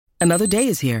Another day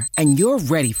is here, and you're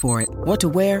ready for it. What to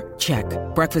wear? Check.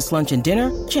 Breakfast, lunch, and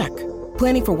dinner? Check.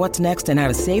 Planning for what's next and how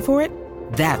to save for it?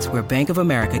 That's where Bank of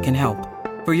America can help.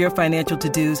 For your financial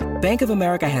to-dos, Bank of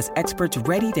America has experts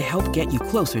ready to help get you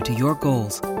closer to your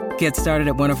goals. Get started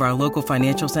at one of our local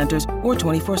financial centers or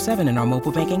 24/7 in our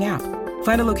mobile banking app.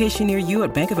 Find a location near you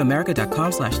at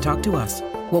bankofamerica.com/talktous.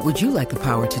 What would you like the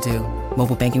power to do?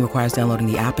 Mobile banking requires downloading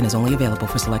the app and is only available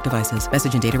for select devices.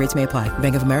 Message and data rates may apply.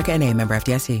 Bank of America N.A., member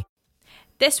FDIC.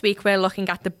 This week we're looking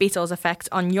at the Beatles' effect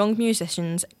on young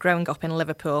musicians growing up in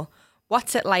Liverpool.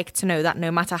 What's it like to know that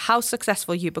no matter how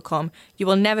successful you become, you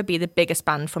will never be the biggest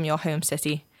band from your home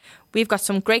city? We've got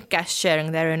some great guests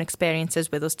sharing their own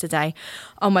experiences with us today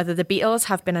on whether the Beatles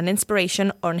have been an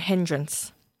inspiration or an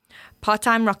hindrance.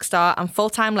 Part-time rock star and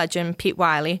full-time legend Pete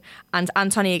Wylie and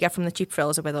Anton from the Cheap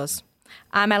Thrills are with us.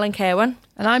 I'm Ellen Kerwin.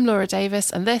 And I'm Laura Davis,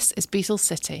 and this is Beatles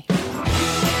City.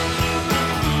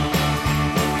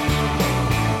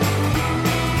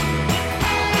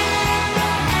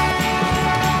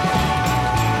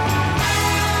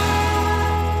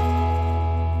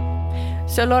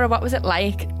 So, Laura, what was it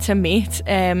like to meet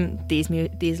these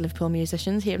Liverpool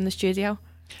musicians here in the studio?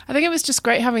 I think it was just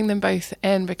great having them both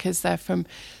in because they're from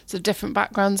sort of different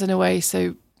backgrounds in a way.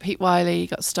 So Pete Wylie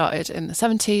got started in the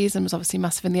 70s and was obviously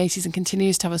massive in the 80s and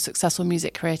continues to have a successful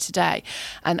music career today.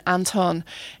 And Anton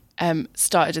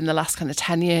started in the last kind of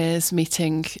 10 years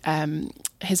meeting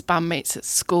his bandmates at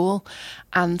school.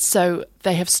 And so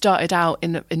they have started out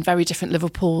in very different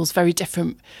Liverpools, very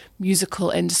different musical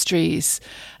industries.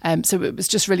 So it was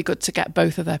just really good to get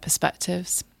both of their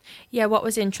perspectives. Yeah, what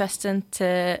was interesting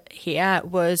to hear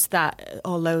was that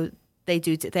although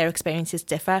their experiences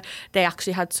differ, they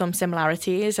actually had some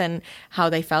similarities in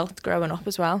how they felt growing up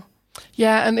as well.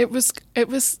 Yeah, and it was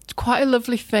quite a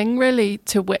lovely thing really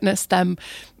to witness them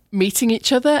meeting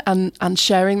each other and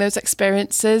sharing those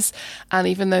experiences. And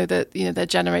even though that they're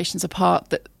generations apart,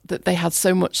 that they had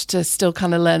so much to still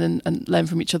kind of learn and learn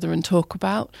from each other and talk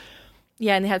about.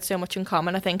 Yeah, and they had so much in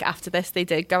common. I think after this they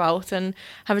did go out and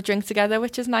have a drink together,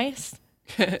 which is nice.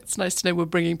 It's nice to know we're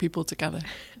bringing people together.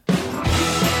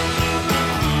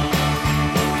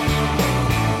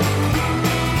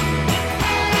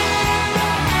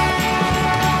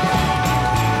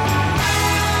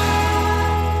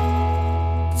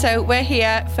 So we're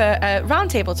here for a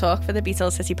roundtable talk for the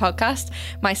Beatles City podcast.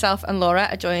 Myself and Laura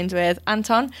are joined with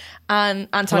Anton and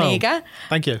Anton Hello.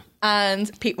 Thank you.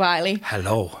 And Pete Wylie.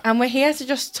 Hello. And we're here to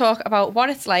just talk about what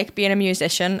it's like being a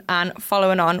musician and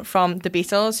following on from the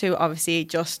Beatles, who obviously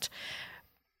just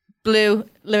blew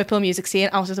Liverpool music scene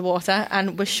out of the water.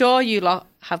 And we're sure you lot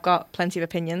have got plenty of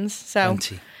opinions. So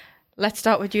Plenty. Let's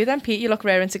start with you then, Pete. You look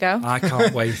raring to go. I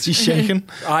can't wait. He's shaking.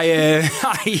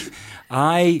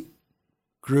 I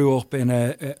grew up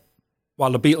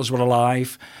while the Beatles were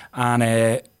alive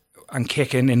and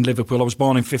kicking in Liverpool. I was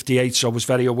born in 58, so I was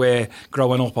very aware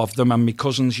growing up of them, and my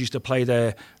cousins used to play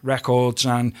their records,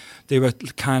 and they were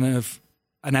kind of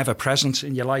an ever-present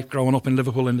in your life growing up in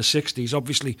Liverpool in the 60s,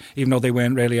 obviously, even though they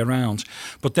weren't really around.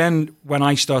 But then when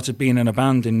I started being in a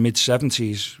band in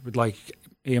mid-70s with like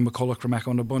Ian McCulloch from Echo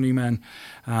and the Bunnymen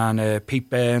and Pete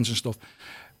Burns and stuff,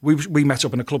 we met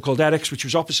up in a club called Eric's, which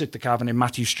was opposite the Cavern in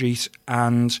Matthew Street,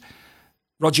 and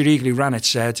Roger Eagle, who ran it,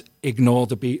 said, ignore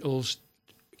the Beatles,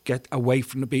 get away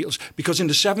from the Beatles. Because in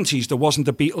the 70s, there wasn't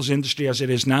the Beatles industry as it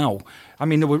is now. I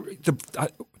mean, I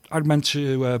went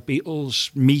to a Beatles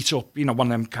meet-up, one of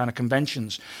them kind of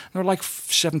conventions. There were like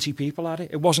 70 people at it.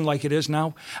 It wasn't like it is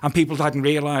now. And people hadn't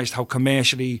realised how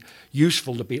commercially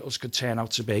useful the Beatles could turn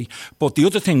out to be. But the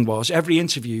other thing was, every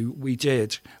interview we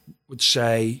did would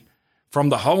say, from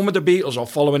the home of the Beatles or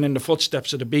following in the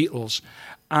footsteps of the Beatles.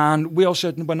 And we all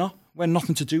said, we're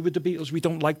nothing to do with the Beatles. We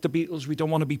don't like the Beatles. We don't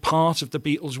want to be part of the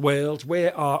Beatles world.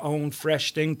 We're our own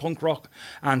fresh thing. Punk rock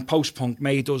and post-punk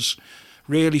made us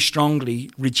really strongly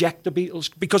reject the Beatles.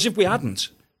 Because if we hadn't,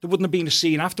 there wouldn't have been a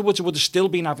scene afterwards. There would have still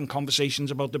been having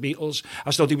conversations about the Beatles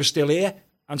as though they were still here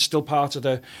and still part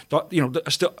of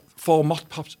still four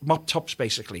mop tops,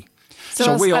 basically.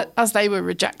 So as they were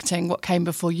rejecting what came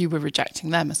before, you were rejecting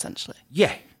them, essentially?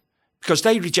 Yeah, because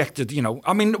they rejected,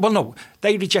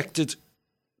 they rejected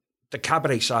the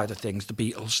cabaret side of things, the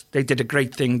Beatles. They did a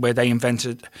great thing where they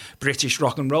invented British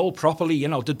rock and roll properly.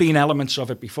 There'd been elements of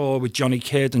it before with Johnny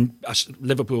Kidd, and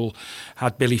Liverpool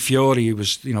had Billy Fury, who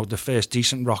was, the first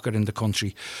decent rocker in the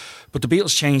country. But the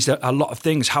Beatles changed a lot of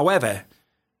things. However,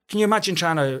 can you imagine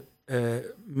trying to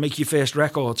make your first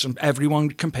records and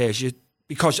everyone compares you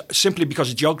because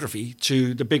of geography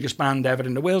to the biggest band ever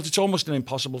in the world? It's almost an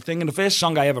impossible thing. And the first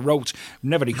song I ever wrote,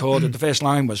 never recorded, the first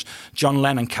line was, John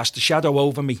Lennon cast a shadow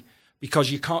over me. because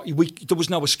there was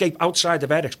no escape outside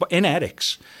of Eric's. But in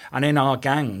Eric's and in our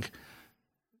gang,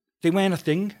 they weren't a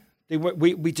thing.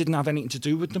 We didn't have anything to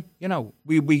do with them. You know,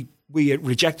 we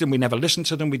rejected them. We never listened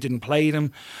to them. We didn't play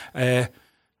them.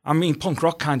 I mean, punk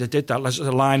rock kind of did that. There's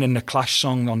a line in the Clash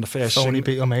song on the first Sony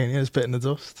Beatlemania is bit in the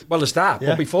dust. Well, there's that. Yeah.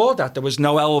 But before that, there was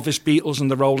no Elvis, Beatles and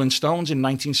the Rolling Stones in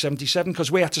 1977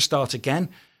 because we had to start again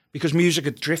because music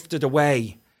had drifted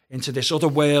away into this other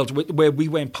world where we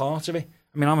weren't part of it.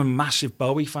 I mean, I'm a massive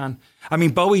Bowie fan. I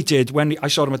mean, Bowie did, when I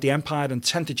saw him at the Empire on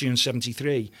 10th of June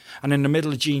 73, and in the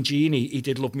middle of Gene Genie, he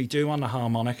did Love Me Do on the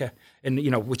harmonica,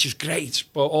 which is great,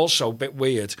 but also a bit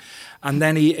weird. And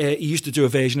then he used to do a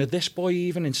version of This Boy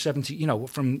even in 70,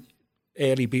 from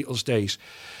early Beatles days.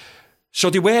 So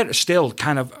they were still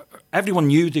kind of, everyone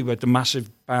knew they were the massive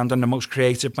band and the most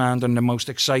creative band and the most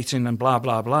exciting and blah,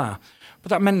 blah, blah.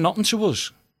 But that meant nothing to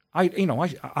us. I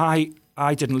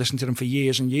didn't listen to them for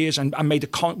years and years, and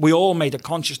we all made a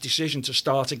conscious decision to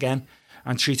start again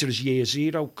and treat it as year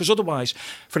zero. Because otherwise,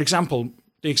 for example,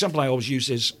 the example I always use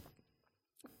is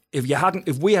if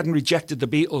we hadn't rejected the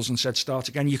Beatles and said start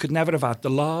again, you could never have had the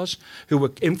La's, who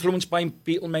were influenced by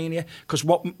Beatlemania. Because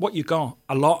what you got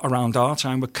a lot around our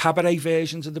time were cabaret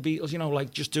versions of the Beatles,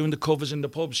 like just doing the covers in the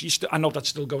pubs. I know that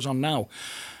still goes on now,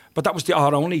 but that was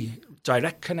our only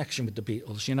direct connection with the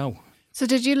Beatles. So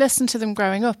did you listen to them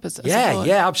growing up as a boy?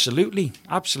 Yeah, absolutely.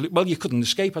 Well, you couldn't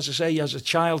escape, as I say, as a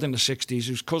child in the 60s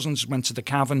whose cousins went to the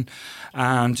Cavern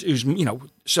and who's,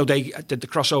 so they did the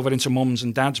crossover into mums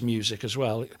and dad's music as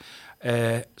well.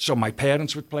 So my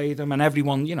parents would play them and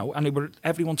everyone,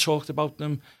 everyone talked about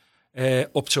them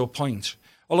up to a point.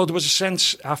 Although there was a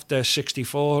sense after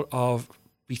 64 of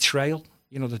betrayal,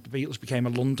 that the Beatles became a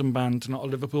London band, not a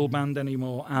Liverpool band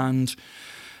anymore. And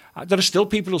there are still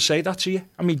people who say that to you.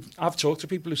 I mean, I've talked to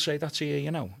people who say that to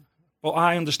you, But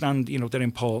I understand, their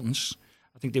importance.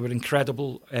 I think they were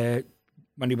incredible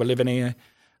when they were living here.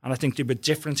 And I think they were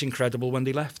different, incredible when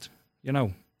they left,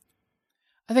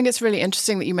 I think it's really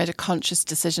interesting that you made a conscious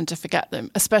decision to forget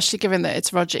them, especially given that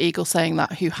it's Roger Eagle saying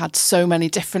that, who had so many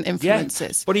different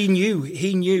influences. Yeah, but he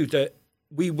knew that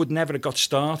we would never have got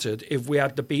started if we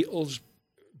had the Beatles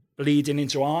bleeding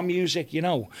into our music,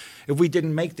 if we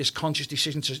didn't make this conscious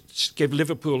decision to give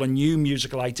Liverpool a new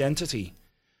musical identity,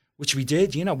 which we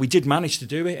did, we did manage to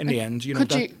do it in the end.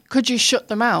 Could you shut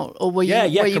them out, or were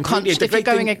you conscious? If you're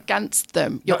going against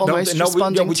them, you're almost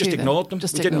responding we just to ignored them.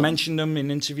 We didn't mention them in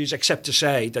interviews, except to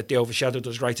say that they overshadowed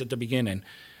us right at the beginning,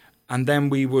 and then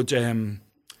we would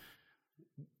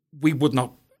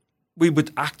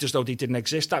act as though they didn't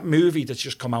exist. That movie that's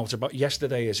just come out about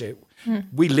yesterday, is it?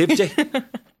 We lived it.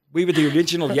 We were the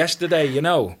original yesterday,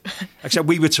 Except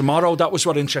we were tomorrow. That was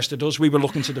what interested us. We were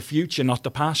looking to the future, not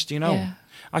the past, Yeah.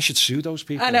 I should sue those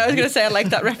people. I know, I was going to say, I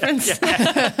like that reference.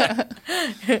 But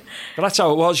that's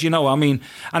how it was, I mean,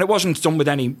 and it wasn't done with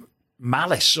any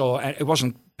malice, or it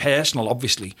wasn't personal,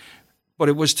 obviously, but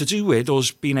it was to do with us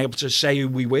being able to say who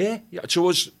we were, to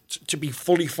us to be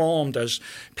fully formed as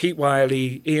Pete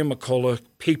Wylie, Ian McCulloch,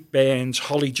 Pete Burns,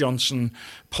 Holly Johnson,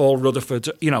 Paul Rutherford,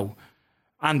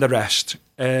 and the rest.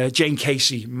 Jane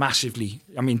Casey, massively.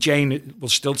 I mean, Jane will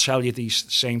still tell you these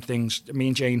same things. Me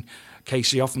and Jane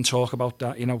Casey often talk about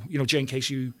that. Jane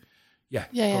Casey, of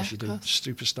course you do.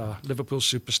 Superstar, Liverpool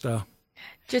superstar.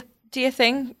 Do you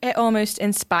think it almost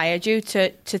inspired you to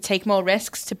take more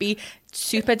risks, to be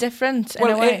super different in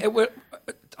a way?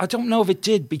 I don't know if it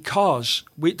did, because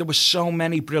there were so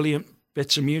many brilliant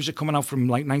bits of music coming out from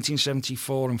like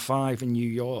 1974 and 5 in New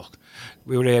York.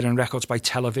 We were hearing records by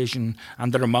Television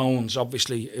and the Ramones,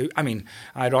 obviously. I mean,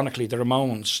 ironically, the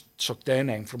Ramones took their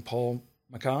name from Paul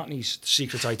McCartney's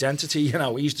Secret Identity.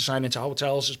 He used to sign into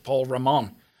hotels as Paul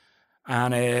Ramon.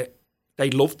 And they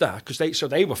loved that because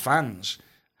they were fans.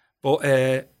 But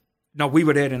no, we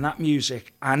were hearing that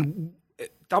music. And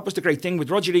that was the great thing with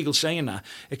Roger Eagle saying that.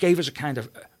 It gave us a kind of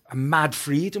a mad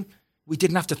freedom. We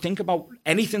didn't have to think about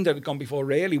anything that had gone before,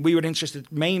 really. We were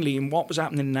interested mainly in what was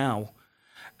happening now,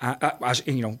 as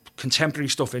contemporary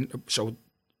stuff. So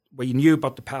we knew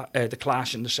about the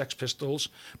Clash and the Sex Pistols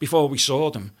before we saw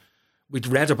them. We'd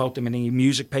read about them in the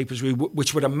music papers,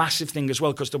 which were a massive thing as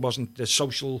well, because there wasn't the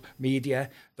social media,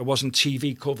 there wasn't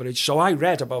TV coverage. So I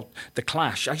read about the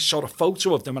Clash. I saw a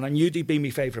photo of them, and I knew they'd be my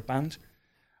favourite band.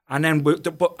 And then, but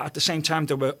at the same time,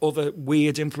 there were other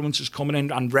weird influences coming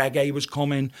in, and reggae was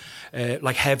coming,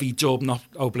 like heavy dub, not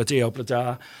obla-dee,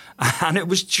 obla-da. And it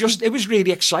was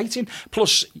really exciting.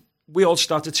 Plus, we all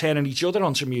started turning each other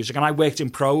onto music. And I worked in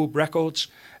Probe Records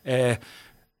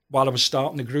while I was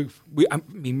starting the group.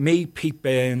 Me, Pete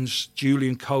Burns,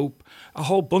 Julian Cope, a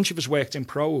whole bunch of us worked in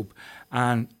Probe.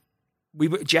 And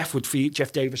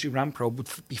Jeff Davis, who ran Probe, would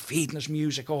be feeding us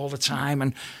music all the time.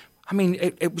 And I mean,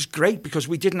 it was great because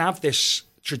we didn't have this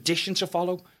tradition to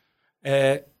follow,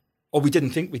 or we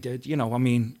didn't think we did. You know, I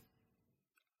mean,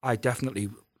 there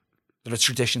are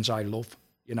traditions I love.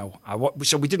 You know,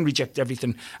 so we didn't reject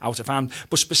everything out of hand,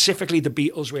 but specifically the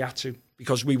Beatles we had to,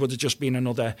 because we would have just been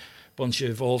another bunch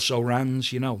of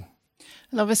also-rans, you know.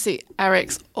 And obviously,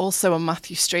 Eric's also on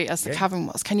Matthew Street, as the Cavern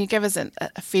was. Can you give us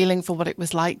a feeling for what it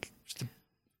was like?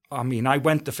 I mean, I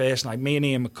went the first night. Me and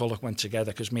Ian McCulloch went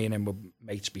together because me and him were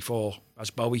mates before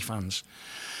as Bowie fans.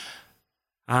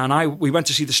 And we went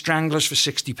to see the Stranglers for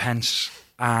 60 pence,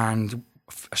 and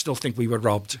I still think we were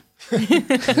robbed.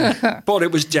 But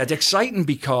it was dead exciting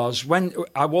because when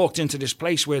I walked into this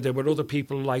place where there were other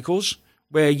people like us,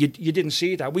 where you didn't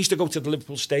see that. We used to go to the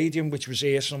Liverpool Stadium, which was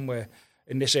here somewhere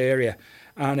in this area,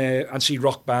 and see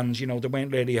rock bands. You know, there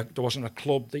wasn't a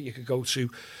club that you could go to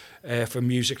for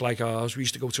music like ours. We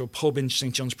used to go to a pub in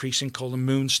St John's Precinct called the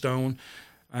Moonstone,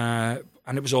 and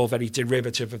it was all very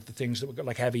derivative of the things that were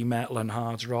like heavy metal and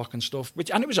hard rock and stuff.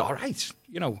 And it was all right,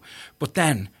 you know. But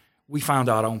then we found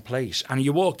our own place, and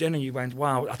you walked in and you went,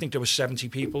 "Wow!" I think there were 70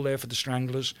 people there for the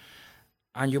Stranglers,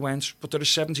 and you went, "But there are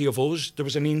 70 of us." There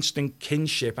was an instant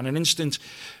kinship and an instant.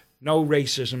 No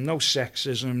racism, no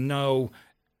sexism, no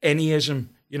anyism.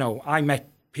 You know, I met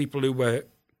people who were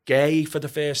gay for the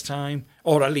first time,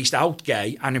 or at least out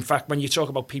gay. And in fact, when you talk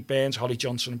about Pete Burns, Holly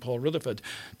Johnson and Paul Rutherford,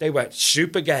 they were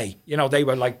super gay. You know, they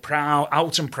were like proud,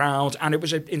 out and proud, and it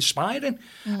was inspiring.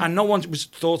 And no one was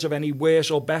thought of any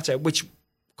worse or better,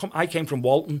 I came from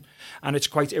Walton, and it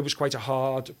was quite a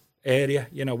hard area,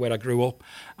 you know, where I grew up.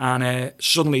 And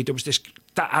suddenly there was this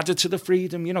that added to the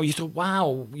freedom. You know, you thought,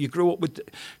 wow, you grew up with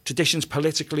traditions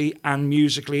politically and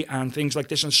musically and things like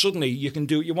this, and suddenly you can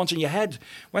do what you want in your head.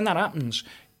 When that happens,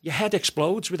 your head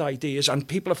explodes with ideas, and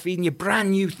people are feeding you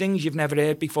brand new things you've never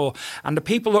heard before. And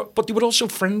but they were also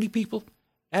friendly people.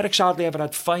 Eric's hardly ever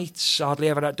had fights,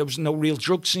 there was no real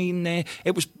drug scene there.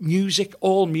 It was music,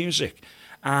 all music.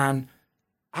 And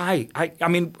I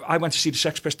mean, I went to see the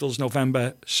Sex Pistols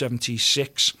November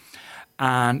 76,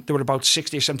 and there were about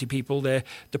 60 or 70 people there.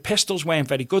 The Pistols weren't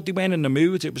very good. They weren't in the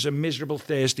mood. It was a miserable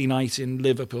Thursday night in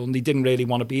Liverpool, and they didn't really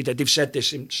want to be there. They've said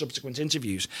this in subsequent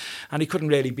interviews, and he couldn't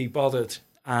really be bothered.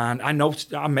 And I know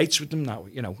I'm mates with them now,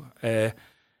 you know.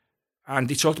 And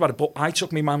they talked about it, but I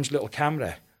took my mum's little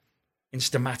camera,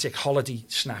 Instamatic holiday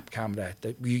snap camera.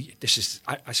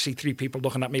 I see three people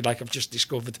looking at me like I've just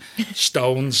discovered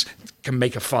stones can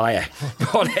make a fire.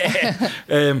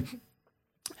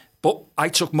 But I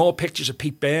took more pictures of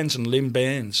Pete Burns and Lynn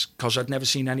Burns because I'd never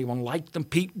seen anyone like them.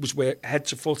 Pete was head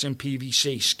to foot in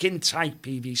PVC, skin tight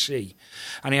PVC,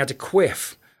 and he had a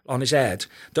quiff on his head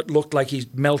that looked like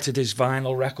he'd melted his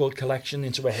vinyl record collection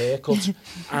into a haircut.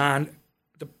 And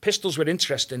the Pistols were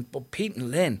interesting, but Pete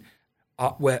and Lynn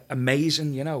were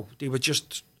amazing, you know. They were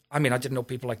just, I mean, I didn't know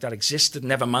people like that existed,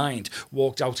 never mind,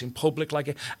 walked out in public like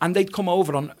it. And they'd come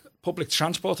over on public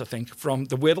transport, I think, from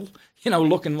the Whittle, you know,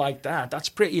 looking like that. That's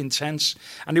pretty intense.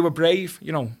 And they were brave,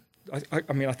 you know.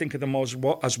 I mean, I think of them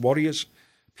as warriors,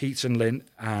 Pete and Lynn.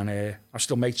 And I'm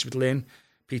still mates with Lynn.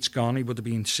 Pete's gone. He would have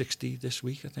been 60 this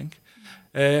week, I think.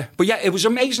 But yeah, it was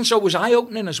amazing. So it was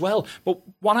eye-opening as well. But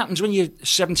what happens when you're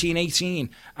 17, 18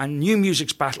 and new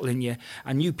music's battling you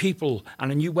and new people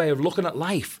and a new way of looking at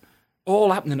life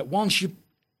all happening at once?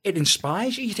 It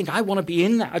inspires you. You think, I want to be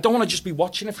in that. I don't want to just be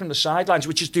watching it from the sidelines,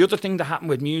 which is the other thing that happened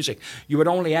with music. You were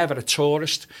only ever a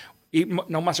tourist.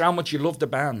 No matter how much you loved the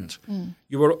band,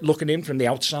 you were looking in from the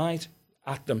outside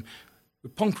at them.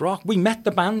 With punk rock, we met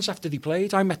the bands after they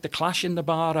played. I met the Clash in the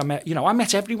bar. I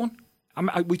met everyone.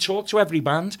 We talked to every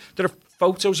band. There are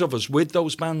photos of us with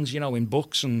those bands, you know, in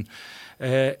books, and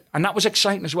that was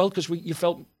exciting as well because you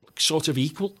felt sort of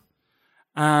equal.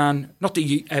 And not that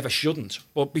you ever shouldn't,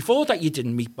 but before that, you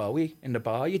didn't meet Bowie in the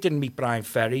bar. You didn't meet Brian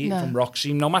Ferry from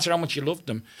Roxy. No matter how much you loved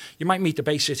them, you might meet the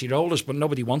Bay City Rollers, but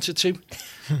nobody wanted to.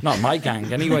 Not my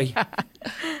gang, anyway.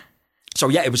 So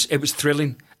yeah, it was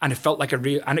thrilling, and it felt like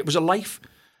and it was a life.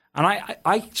 And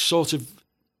I sort of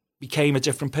became a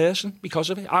different person because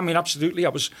of it. I mean, absolutely.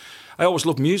 I always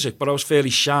loved music, but I was fairly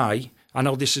shy. I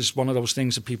know this is one of those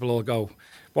things that people all go,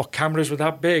 what, cameras were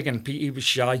that big? And Pete was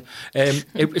shy.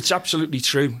 It's absolutely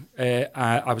true.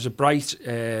 I was a bright,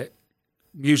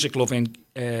 music-loving,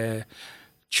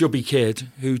 chubby kid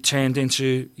who turned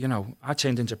into, I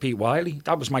turned into Pete Wylie.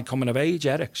 That was my coming of age,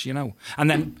 Eric's, And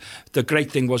then the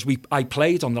great thing was I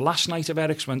played on the last night of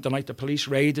Eric's, the night the police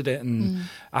raided it, and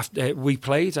after we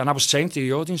played, and I was saying to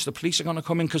the audience, the police are going to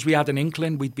come in, because we had an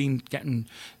inkling. We'd been getting,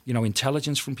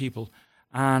 intelligence from people.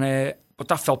 And but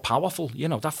that felt powerful,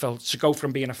 that felt, to go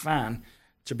from being a fan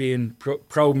to being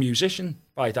pro musician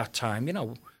by that time, you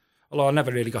know. Although I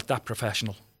never really got that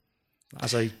professional,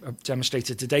 as I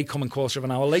demonstrated today, coming quarter of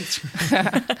an hour late.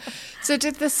 So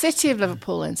did the city of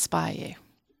Liverpool inspire you?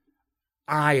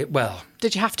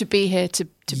 Did you have to be here to...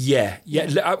 Yeah.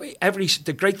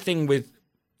 The great thing with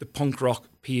the punk rock,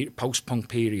 post-punk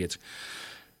period,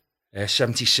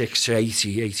 76 to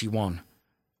 80, 81,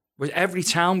 was every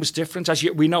town was different.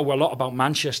 We know a lot about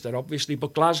Manchester, obviously,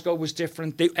 but Glasgow was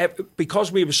different.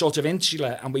 Because we were sort of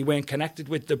insular and we weren't connected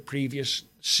with the previous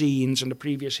scenes and the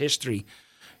previous history,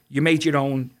 you made your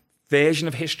own version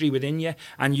of history within you,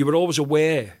 and you were always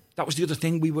aware. That was the other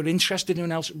thing. We were interested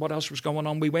in what else was going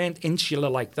on. We weren't insular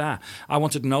like that. I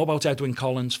wanted to know about Edwyn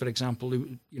Collins, for example,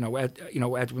 who,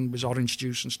 Edwyn was Orange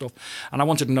Juice and stuff. And I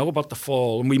wanted to know about The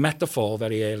Fall. And we met The Fall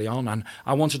very early on. And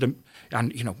I wanted to,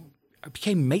 and, you know, I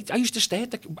became mate. I used to stay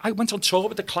I went on tour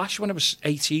with The Clash when I was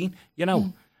 18, you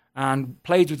know, and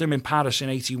played with them in Paris in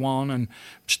 81. And,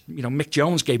 you know, Mick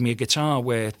Jones gave me a guitar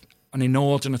worth an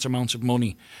inordinate amount of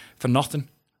money for nothing.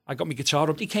 I got my guitar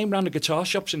up. He came round the guitar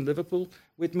shops in Liverpool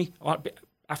with me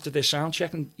after their sound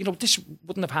check. And, you know, this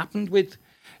wouldn't have happened with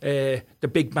the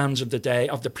big bands of the day,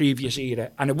 of the previous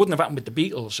era. And it wouldn't have happened with the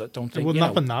Beatles, I don't think. It wouldn't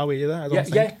happen now either, I don't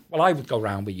think. Yeah, well, I would go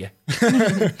round with you.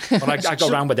 But I go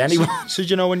round with anyone. So do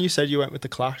you know when you said you went with The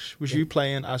Clash, was you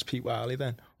playing as Pete Wylie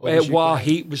then? War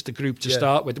Heat was the group to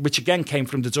start with, which again came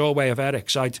from the Doorway of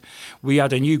Eric's. We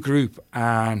had a new group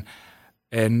and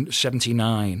in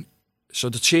 79. So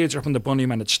the Teardrop and the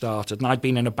Bunnymen had started, and I'd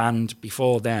been in a band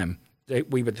before them.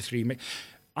 We were the three.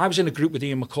 I was in a group with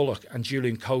Ian McCulloch and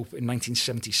Julian Cope in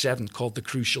 1977 called The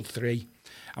Crucial Three,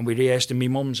 and we rehearsed in my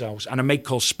mum's house. And a mate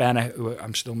called Spenner, who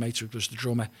I'm still mates with, was the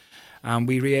drummer. And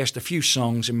we rehearsed a few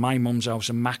songs in my mum's house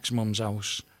and Mac's mum's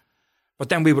house. But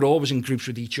then we were always in groups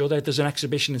with each other. There's an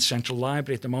exhibition in Central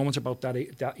Library at the moment about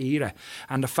that era.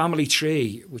 And the family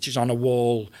tree, which is on a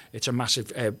wall, it's a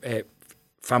massive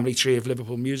family tree of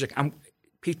Liverpool music. And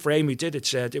Pete Frame, who did it,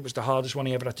 said it was the hardest one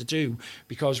he ever had to do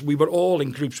because we were all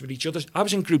in groups with each other. I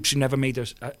was in groups who never made a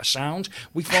sound.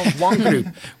 We formed one group.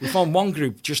 We formed one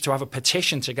group just to have a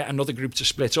petition to get another group to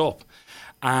split up.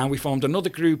 And we formed another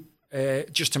group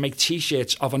just to make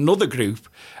T-shirts of another group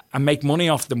and make money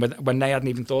off them when they hadn't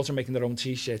even thought of making their own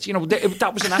T-shirts. You know,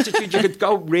 that was an attitude. You could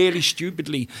go really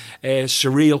stupidly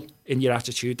surreal in your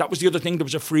attitude. That was the other thing. There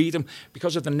was a freedom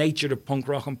because of the nature of punk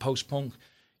rock and post-punk.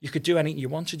 You could do anything you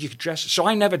wanted. You could dress. So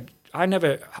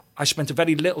I spent a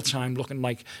very little time looking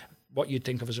like what you'd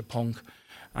think of as a punk.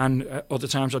 And other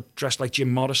times I dressed like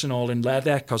Jim Morrison, all in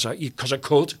leather, because I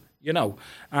could, you know.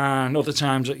 And other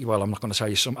times, well, I'm not going to tell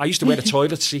you some. I used to wear a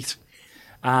toilet seat.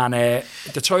 And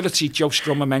the toilet seat Joe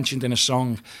Strummer mentioned in a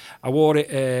song, I wore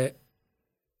it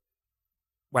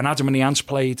when Adam and the Ants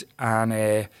played.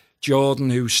 And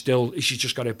Jordan, she's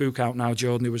just got her book out now,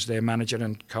 Jordan, who was their manager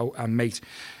and mate,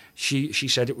 She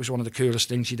said it was one of the coolest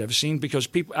things she'd ever seen because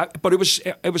people, but it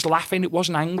was laughing. It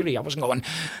wasn't angry. I wasn't going,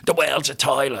 the world's a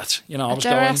toilet. You know, I was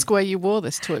going. Ask where you wore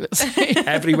this toilet seat.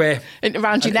 Everywhere.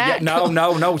 Around your neck? No.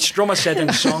 Strummer said in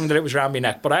the song that it was around my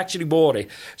neck, but I actually wore it.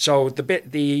 So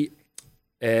the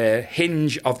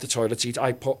hinge of the toilet seat,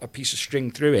 I put a piece of string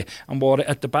through it and wore it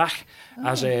at the back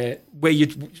as where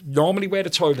you'd normally wear a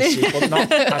toilet seat, but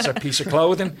not as a piece of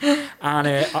clothing. And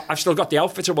I've still got the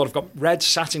outfit I wore. I've got red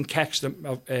satin kecks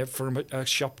from a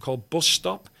shop called Bus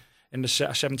Stop in the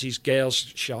 70s girls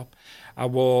shop. I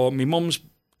wore my mum's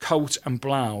coat and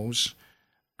blouse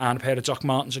and a pair of Doc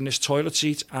Martens in this toilet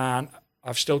seat, and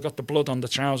I've still got the blood on the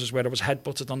trousers where I was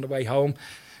headbutted on the way home.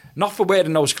 Not for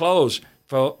wearing those clothes,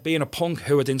 for being a punk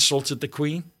who had insulted the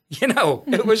Queen. You know,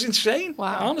 it was insane,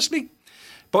 honestly.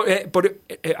 But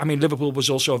I mean, Liverpool was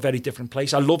also a very different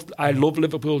place. I love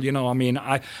Liverpool, you know. I mean,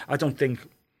 I don't think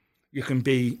you can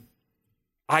be...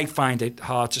 I find it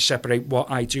hard to separate what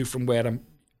I do from where I'm...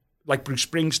 Like Bruce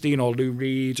Springsteen or Lou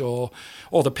Reed or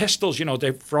the Pistols, you know,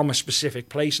 they're from a specific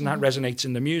place and that resonates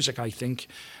in the music, I think.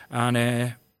 And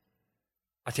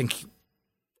I think...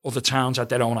 other towns had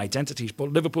their own identities,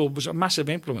 but Liverpool was a massive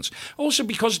influence. Also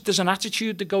because there's an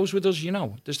attitude that goes with us, you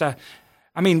know. There's that,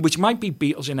 I mean, which might be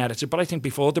Beatles inherited, but I think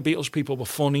before the Beatles, people were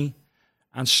funny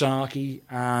and sarky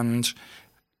and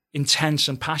intense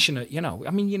and passionate, you know.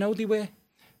 I mean, you know, they were.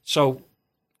 So,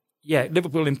 yeah,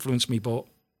 Liverpool influenced me, but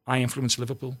I influenced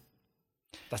Liverpool.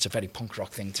 That's a very punk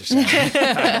rock thing to say.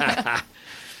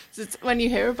 So when you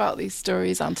hear about these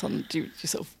stories, Anton, do you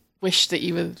sort of wish that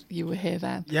you were here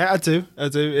then? Yeah, I do.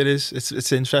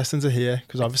 It's interesting to hear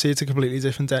because obviously it's a completely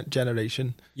different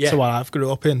generation to what I've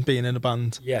grew up in, being in a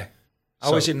band. Yeah.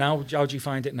 How is it now? How do you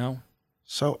find it now?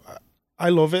 So I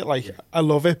love it. I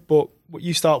love it. But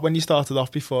when you started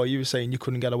off before, you were saying you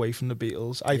couldn't get away from the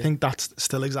Beatles. I think that's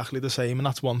still exactly the same, and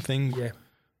that's one thing. Yeah.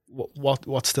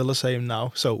 What's still the same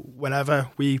now? So whenever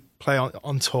we play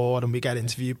on tour and we get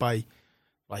interviewed by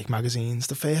like magazines,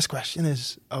 the first question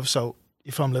is, "Oh, so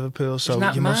you're from Liverpool, so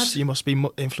you must be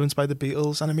influenced by the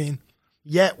Beatles." And I mean,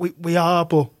 yeah, we are,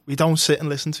 but we don't sit and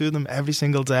listen to them every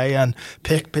single day and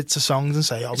pick bits of songs and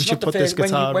say, "Oh, we should put this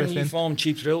guitar riff in." When you form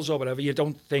Cheap Thrills or whatever, you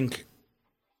don't think,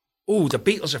 "Oh, the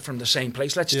Beatles are from the same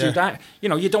place. Let's do that." You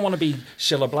know, you don't want to be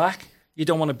Cilla Black. You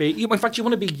don't want to be. In fact, you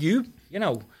want to be you. You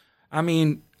know, I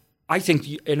mean, I think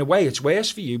in a way it's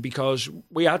worse for you because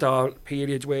we had our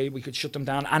period where we could shut them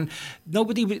down and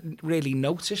nobody really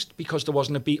noticed because there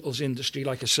wasn't a Beatles industry,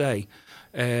 like I say.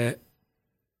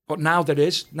 But now there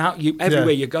is. Now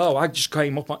everywhere you go, I just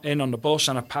came in on the bus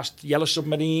and I passed Yellow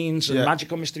Submarines and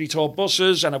Magical Mystery Tour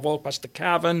buses and I've walked past the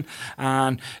Cavern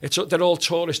and they're all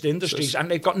tourist industries and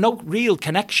they've got no real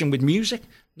connection with music.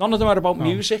 None of them are about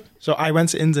music. So I went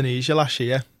to Indonesia last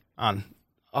year and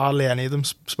hardly any of them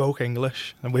spoke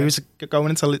English. And we was going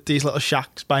into these little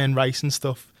shacks buying rice and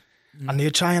stuff. And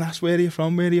they'd try and ask, where are you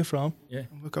from? Yeah.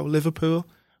 And we'd go, Liverpool.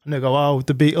 And they'd go, oh,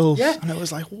 the Beatles. Yeah. And it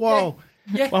was like, whoa.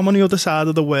 Yeah. I'm on the other side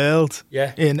of the world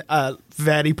in a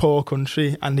very poor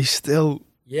country. And they still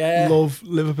love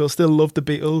Liverpool, still love the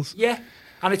Beatles. Yeah.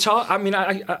 And it's hard. I mean,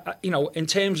 I in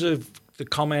terms of the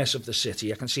commerce of the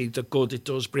city, I can see the good it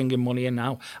does bringing money in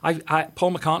now.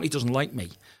 Paul McCartney doesn't like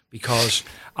me. Because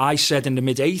I said in the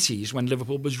mid-'80s, when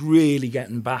Liverpool was really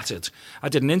getting battered, I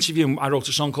did an interview, I wrote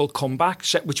a song called Comeback,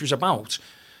 which was about,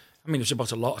 it was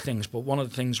about a lot of things, but one of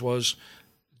the things was,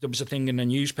 there was a thing in the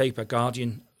newspaper,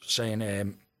 Guardian, saying,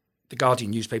 the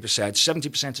Guardian newspaper said, 70%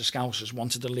 of Scousers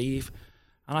wanted to leave.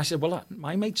 And I said, well,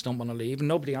 my mates don't want to leave, and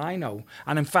nobody I know.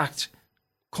 And in fact,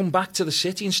 come back to the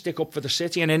city and stick up for the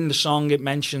city. And in the song it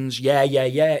mentions,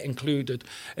 included,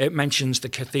 it mentions the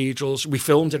cathedrals. We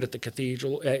filmed it at the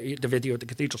cathedral, the video at the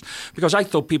cathedrals, because I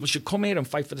thought people should come here and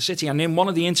fight for the city. And in one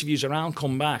of the interviews around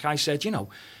Come Back, I said,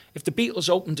 if the Beatles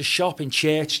opened a shop in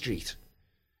Church Street,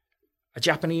 a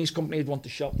Japanese company would want the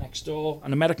shop next door,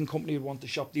 an American company would want the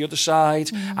shop the other side,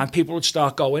 and people would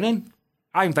start going in.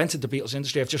 I invented the Beatles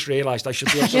industry. I've just realised I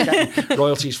should be also getting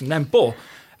royalties from them. But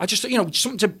I just,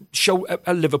 something to show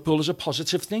Liverpool as a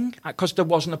positive thing, because there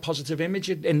wasn't a positive image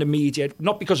in the media,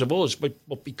 not because of us,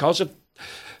 but because of,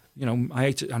 I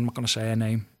hate it, I'm not going to say her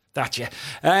name,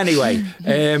 Anyway,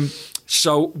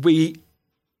 so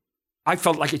I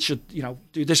felt like it should,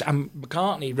 do this, and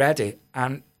McCartney read it,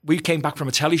 and we came back from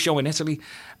a telly show in Italy,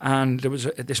 and there was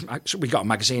we got a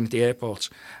magazine at the airport,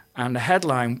 and the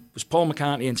headline was Paul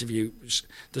McCartney interview.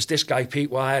 There's this guy,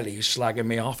 Pete Wylie, who's slagging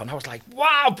me off, and I was like,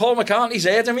 wow, Paul McCartney's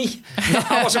heard of me.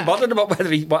 I wasn't bothered about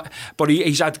whether but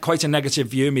he's had quite a negative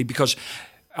view of me, because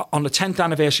on the 10th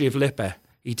anniversary of Lipper,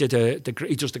 he does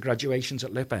the graduations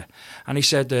at Lipper, and he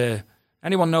said,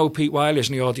 anyone know Pete Wylie? And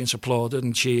the audience applauded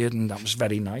and cheered, and that was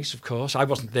very nice, of course. I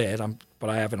wasn't there, but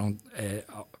I have it on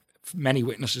many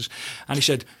witnesses. And he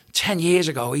said, 10 years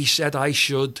ago, he said I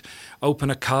should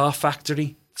open a car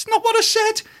factory. It's not what I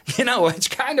said. It's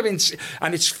kind of,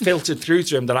 and it's filtered through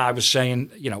to him that I was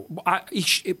saying,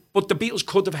 but the Beatles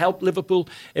could have helped Liverpool.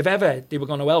 If ever they were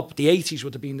going to help, the 80s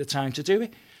would have been the time to do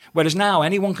it. Whereas now,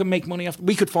 anyone can make money off.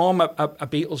 We could form a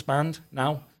Beatles band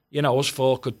now. Us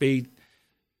four could be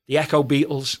the Echo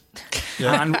Beatles.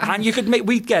 Yeah. And you could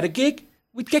we'd get a gig.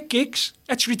 We'd get gigs.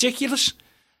 That's ridiculous.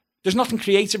 There's nothing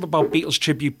creative about Beatles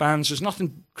tribute bands. There's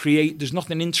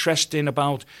nothing interesting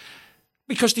about,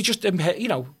 because they just,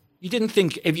 you didn't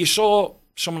think, if you saw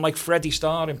someone like Freddie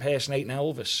Starr impersonating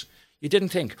Elvis, you didn't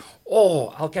think,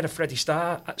 oh, I'll get a Freddie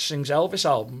Starr that sings Elvis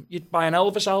album. You'd buy an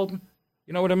Elvis album.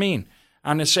 You know what I mean?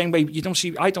 And the same way,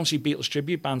 I don't see Beatles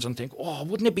tribute bands and think, oh,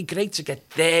 wouldn't it be great to get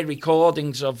their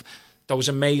recordings of those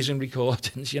amazing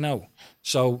recordings,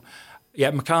 So, yeah,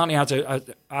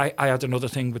 McCartney I had another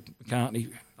thing with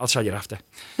McCartney. I'll tell you after.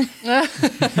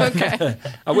 Okay.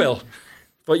 I will.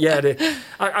 But yeah,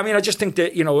 I just think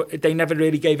that, they never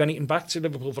really gave anything back to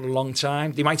Liverpool for a long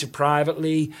time. They might have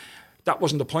privately. That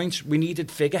wasn't the point. We needed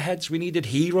figureheads. We needed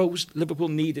heroes. Liverpool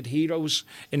needed heroes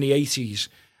in the 80s.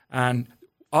 And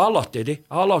our lot did it.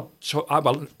 Our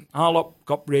lot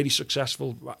got really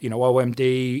successful.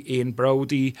 OMD, Ian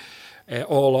Brodie,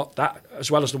 all of that,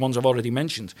 as well as the ones I've already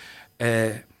mentioned.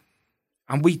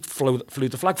 And we flew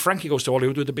the flag. Frankie Goes to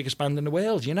Hollywood with the biggest band in the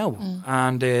world,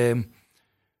 And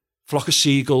Flock of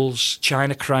Seagulls,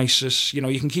 China Crisis.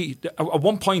 You can keep. At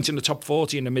one point in the top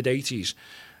 40 in the mid-'80s,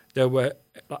 there were,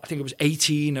 I think it was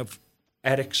 18 of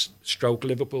Eric's /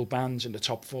 Liverpool bands in the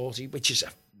top 40, which is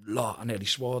a lot. I nearly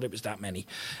swore it was that many.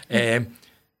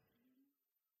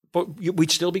 But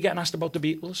we'd still be getting asked about the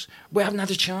Beatles. We haven't had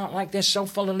a chart like this so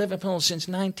full of Liverpool since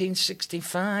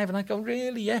 1965. And I go,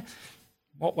 really? Yeah.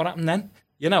 What happened then?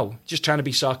 You know, just trying to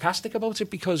be sarcastic about it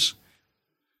because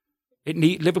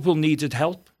Liverpool needed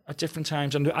help at different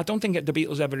times. And I don't think the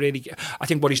Beatles ever really... I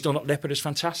think what he's done at Lipa is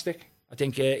fantastic. I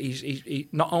think he's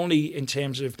not only in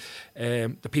terms of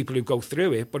the people who go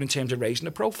through it, but in terms of raising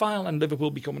the profile and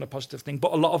Liverpool becoming a positive thing.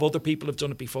 But a lot of other people have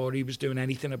done it before he was doing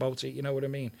anything about it, you know what I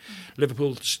mean?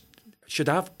 Liverpool should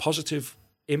have positive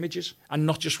images, and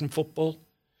not just from football,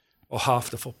 or half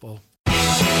the football.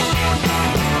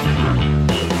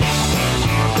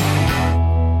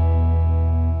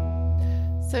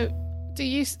 So,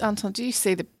 Anton, do you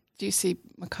see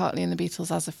McCartney and the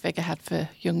Beatles as a figurehead for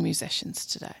young musicians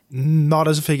today? Not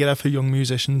as a figurehead for young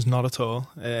musicians, not at all.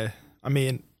 I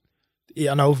mean,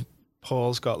 I know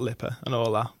Paul's got Lipa and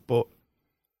all that, but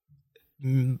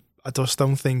I just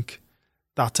don't think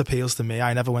that appeals to me.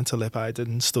 I never went to Lipa. I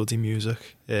didn't study music.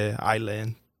 I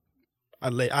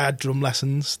had drum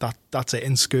lessons. That's it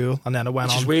in school, and then I went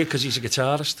on. Which is weird because he's a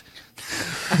guitarist.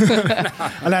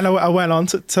 And then I went on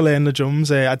to learn the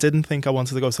drums. I didn't think I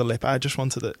wanted to go to Lipa. I just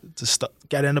wanted to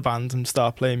get in a band and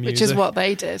start playing music. Which is what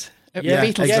they did. Yeah, the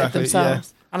Beatles did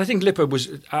themselves. Yeah. And I think Lipa was...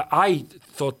 I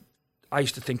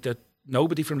used to think that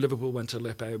nobody from Liverpool went to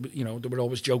Lipa. You know, there were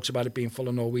always jokes about it being full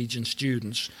of Norwegian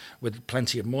students with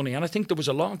plenty of money. And I think there was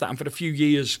a lot of that. And for a few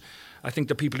years, I think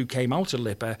the people who came out of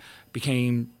Lipa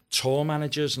became tour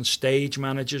managers and stage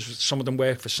managers. Some of them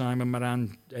worked for Simon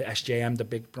Moran, SJM, the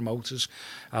big promoters.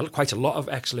 Quite a lot of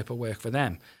ex-Lipa work for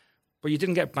them. But you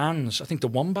didn't get bands. I think the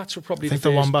Wombats were probably the first. I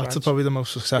think the Wombats are probably the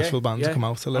most successful band to come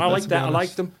out of Lipa. And I like that. I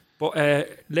like them. But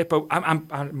Lipa, and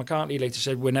McCartney later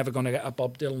said, we're never going to get a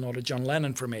Bob Dylan or a John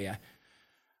Lennon from here.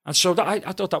 And so I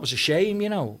thought that was a shame, you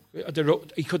know.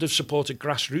 He could have supported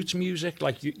grassroots music,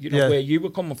 like you know where you were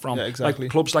coming from. Yeah, exactly.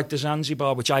 Like clubs like the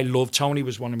Zanzibar, which I love. Tony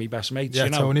was one of my best mates. Yeah, you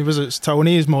know?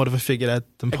 Tony is more of a figurehead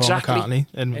than Paul Exactly. McCartney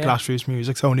in grassroots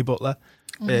music. Tony Butler.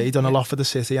 He done a lot for the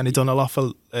city, and he done a lot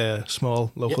for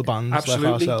small local bands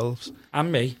absolutely. like ourselves.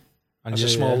 And me. And as a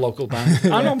small local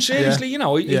band. I know, seriously, you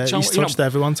know. He's touched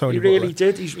everyone, Tony He really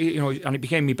Butler. did. He's, and he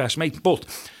became my best mate. But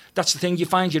that's the thing, you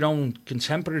find your own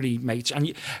contemporary mates.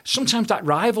 And sometimes that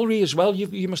rivalry as well.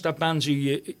 You must have bands who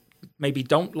you maybe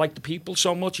don't like the people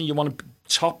so much and you want to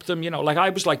top them, you know. Like I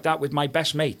was like that with my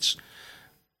best mates.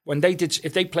 When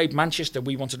if they played Manchester,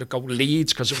 we wanted to go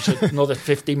Leeds because it was another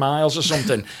 50 miles or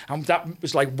something. And that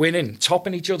was like winning,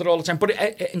 topping each other all the time. But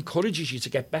it encourages you to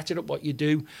get better at what you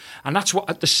do. And that's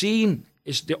what the scene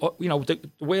is, the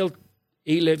world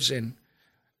he lives in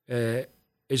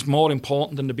is more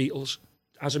important than the Beatles.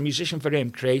 As a musician for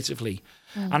him, creatively.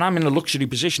 And I'm in the luxury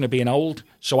position of being old.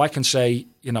 So I can say,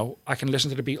 you know, I can listen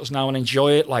to the Beatles now and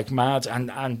enjoy it like mad.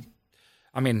 And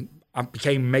I mean... I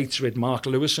became mates with Mark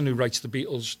Lewison, who writes the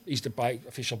Beatles. He's the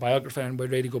official biographer, and we're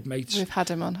really good mates. We've had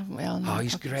him on, haven't we? Oh,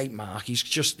 he's great, Mark.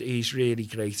 He's really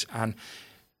great,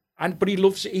 but he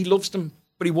loves them.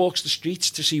 But he walks the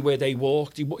streets to see where they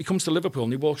walked. He comes to Liverpool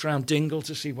and he walks around Dingle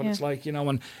to see what it's like, you know.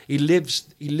 And he lives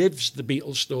the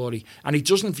Beatles story, and he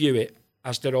doesn't view it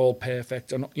as they're all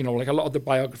perfect. And, you know, like a lot of the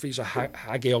biographies are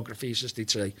hagiographies, as they'd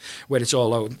say, where it's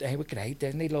all, they were great,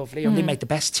 didn't they, lovely? And they made the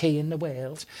best tea in the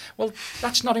world. Well,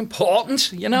 that's not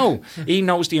important, you know. He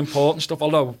knows the important stuff,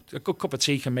 although a good cup of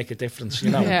tea can make a difference, you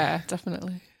know. Yeah,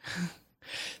 definitely.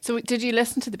 So did you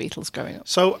listen to the Beatles growing up?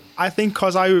 So I think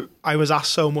because I was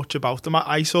asked so much about them,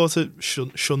 I sort of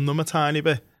shunned them a tiny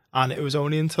bit. And it was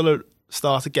only until I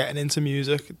started getting into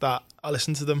music that I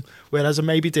listened to them, whereas it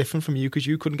may be different from you because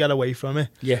you couldn't get away from it.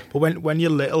 Yeah. But when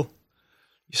you're little,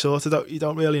 you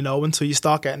don't really know until you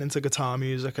start getting into guitar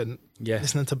music and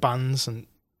listening to bands, and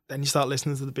then you start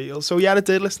listening to the Beatles. So yeah, I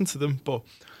did listen to them, but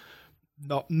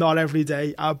not every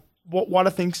day. What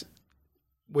I think's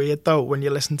weird though, when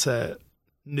you listen to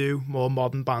new, more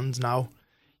modern bands now,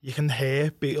 you can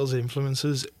hear Beatles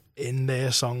influences in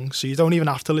their songs, so you don't even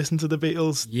have to listen to the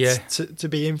Beatles to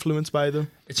be influenced by them.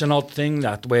 It's an odd thing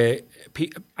that where,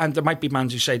 and there might be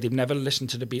bands who say they've never listened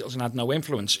to the Beatles and had no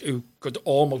influence, who could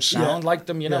almost sound like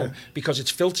them, you know, because it's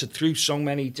filtered through so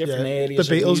many different areas.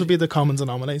 The Beatles would be the common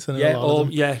denominator.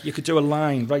 You could do a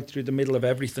line right through the middle of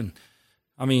everything.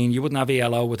 I mean, you wouldn't have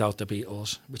ELO without the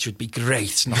Beatles, which would be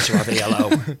great not to have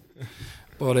ELO.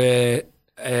 But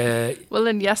Well,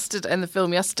 in the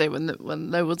film yesterday, when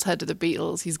no one's heard of the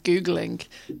Beatles, he's googling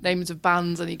names of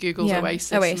bands and he googles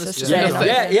Oasis. Oasis.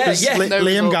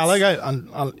 Liam Gallagher,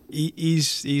 and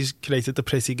he's created the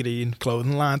Pretty Green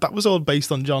clothing line. That was all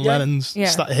based on John Lennon's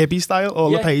hippie style,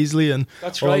 all the paisley and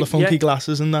all the funky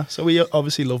glasses and that. So we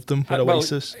obviously loved them with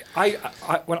Oasis.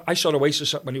 When I saw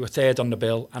Oasis when they were third on the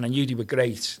bill, and I knew they were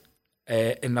great.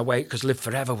 In the way, because Live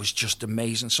Forever was just an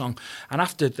amazing song. And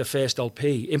after the first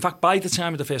LP, in fact, by the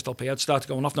time of the first LP, I'd started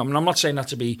going off. Now, I mean, I'm not saying that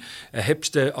to be a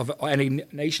hipster of any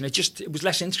nation. It was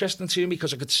less interesting to me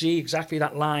because I could see exactly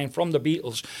that line from the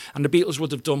Beatles, and the Beatles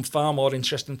would have done far more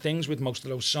interesting things with most of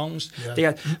those songs. Yeah. They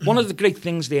had one of the great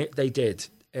things they did,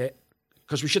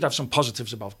 because we should have some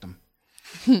positives about them.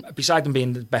 Beside them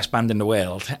being the best band in the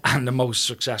world and the most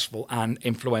successful and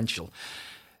influential.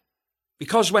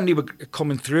 Because when they were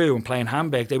coming through and playing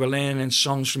Hamburg, they were learning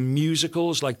songs from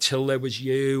musicals like Till There Was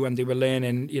You, and they were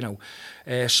learning,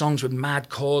 songs with mad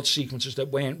chord sequences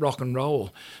that weren't rock and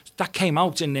roll. That came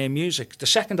out in their music. The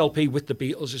second LP with the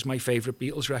Beatles is my favourite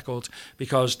Beatles record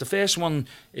because the first one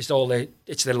is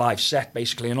it's their live set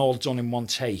basically, and all done in one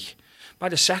take. By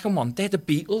the second one, they're the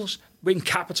Beatles in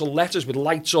capital letters with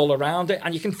lights all around it,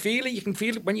 and you can feel it. You can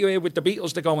feel it when you're here with the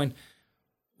Beatles. They're going,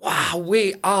 wow,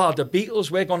 we are the Beatles.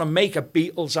 We're going to make a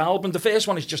Beatles album. The first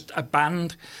one is just a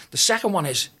band. The second one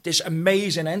is this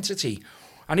amazing entity.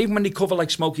 And even when they cover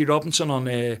like Smokey Robinson on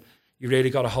You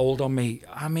Really Got a Hold on Me,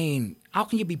 I mean, how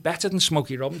can you be better than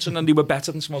Smokey Robinson? And they were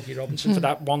better than Smokey Robinson for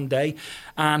that one day.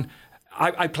 And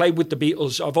I played with the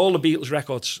Beatles. Of all the Beatles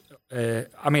records,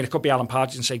 I mean, it could be Alan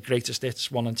Partridge and say Greatest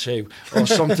Hits 1 and 2 or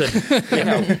something,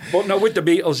 But no, with the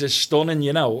Beatles, it's stunning,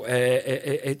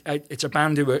 It's a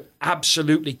band who were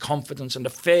absolutely confident and the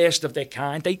first of their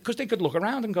kind. Because they could look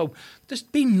around and go, there's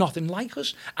been nothing like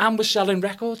us. And we're selling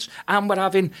records. And we're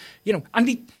having, and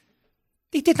they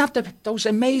didn't have those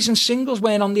amazing singles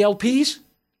weren't on the LPs.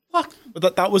 What?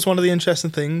 But that was one of the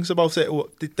interesting things about it.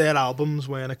 Their albums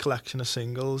weren't a collection of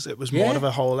singles. It was more of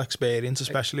a whole experience,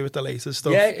 especially with the latest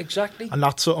stuff. Yeah, exactly. And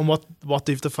that's something what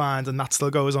they've defined, and that still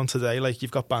goes on today. Like,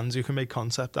 you've got bands who can make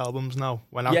concept albums now.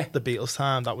 When at the Beatles'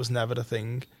 time, that was never a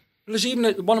thing. There's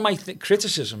even one of my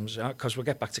criticisms, because we'll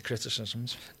get back to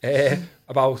criticisms,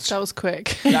 about... That was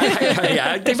quick.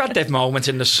 yeah, they've had their moment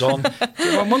in the sun.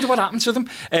 I wonder what happened to them.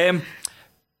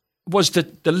 Was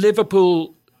the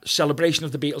Liverpool celebration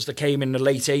of the Beatles that came in the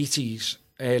late 80s,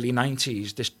 early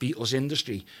 90s, this Beatles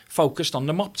industry, focused on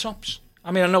the mop tops.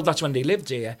 I mean, I know that's when they lived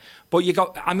here, but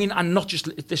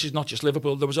this is not just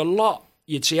Liverpool. There was a lot.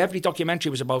 You'd see every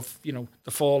documentary was about, the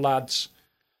four lads,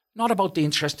 not about the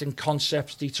interesting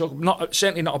concepts they took,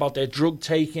 certainly not about their drug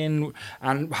taking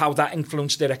and how that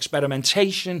influenced their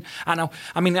experimentation. And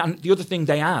the other thing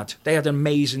they had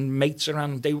amazing mates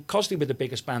around. Because they were the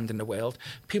biggest band in the world,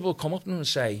 people would come up to them and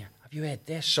say, have you heard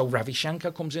this? So Ravi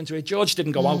Shankar comes into it. George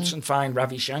didn't go out and find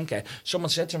Ravi Shankar. Someone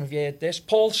said to him, have you heard this?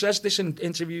 Paul says this in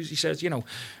interviews. He says,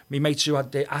 me mates who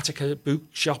had the Attica book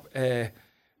shop were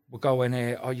going,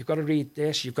 you've got to read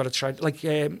this. You've got to try,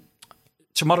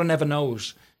 Tomorrow Never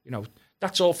Knows.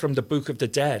 That's all from the Book of the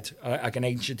Dead, like an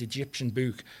ancient Egyptian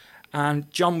book.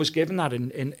 And John was given that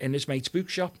in his mate's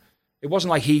bookshop. It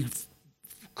wasn't like he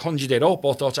conjured it up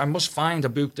or thought, I must find a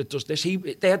book that does this.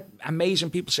 They had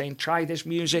amazing people saying, try this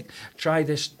music, try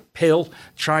this pill,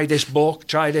 try this book,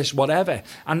 try this whatever.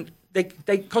 And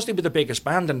because they were the biggest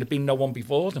band and there'd been no one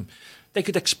before them, they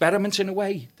could experiment in a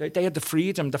way. They had the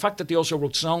freedom. The fact that they also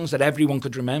wrote songs that everyone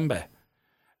could remember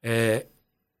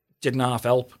didn't half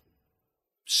help.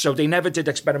 So they never did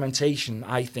experimentation,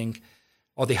 I think,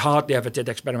 or they hardly ever did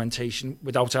experimentation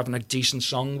without having a decent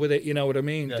song with it, you know what I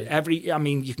mean? Yeah.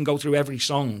 You can go through every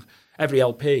song, every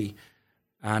LP,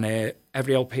 and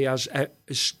every LP has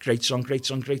is great song, great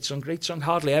song, great song, great song,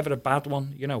 hardly ever a bad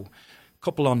one,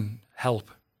 Couple on Help,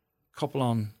 couple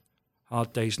on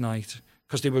Hard Day's Night,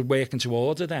 because they were working to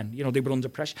order then, they were under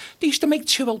pressure. They used to make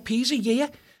 2 LPs a year.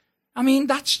 I mean,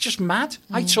 that's just mad.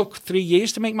 I took 3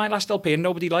 years to make my last LP and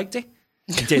nobody liked it.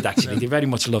 They did, actually. They very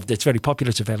much loved it. It's very popular.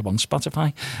 It's available on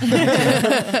Spotify.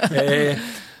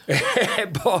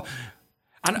 But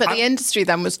the industry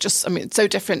then was just, so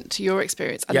different to your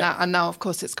experience. And now, of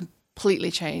course, it's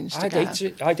completely changed. I'd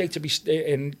hate to be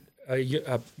in a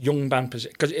young band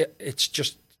position, because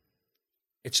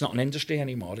it's not an industry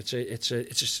anymore. It's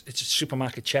a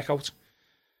supermarket checkout.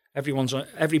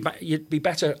 You'd be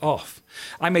better off.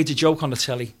 I made a joke on the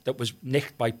telly that was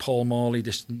nicked by Paul Morley,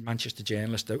 this Manchester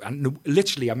journalist, and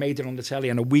literally I made it on the telly,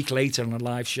 and a week later on a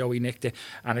live show he nicked it,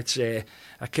 and it's a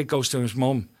kid goes to his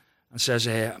mum and says,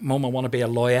 Mum, I want to be a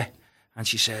lawyer, and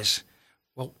she says,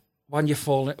 well, why don't you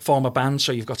form a band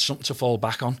so you've got something to fall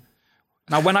back on?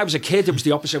 Now, when I was a kid, it was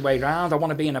the opposite way around. I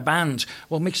want to be in a band.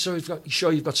 Well, make sure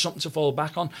you've got something to fall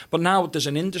back on. But now there's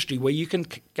an industry where you can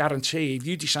guarantee, if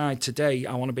you decide today,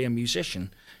 I want to be a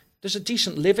musician, there's a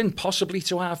decent living possibly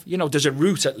to have. You know, there's a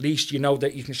route at least, you know,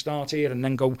 that you can start here and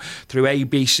then go through A,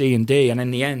 B, C and D. And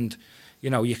in the end, you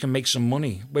know, you can make some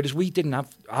money. Whereas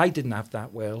I didn't have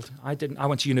that world. I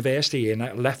went to university and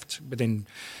I left within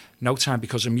no time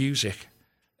because of music.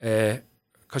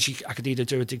 Because I could either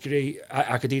do a degree,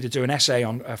 I could either do an essay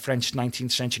on a French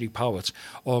 19th century poet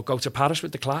or go to Paris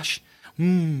with the Clash.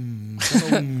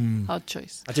 Hard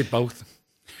choice. I did both.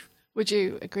 Would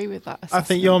you agree with that assessment? I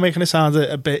think you're making it sound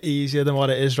a bit easier than what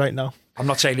it is right now. I'm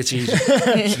not saying it's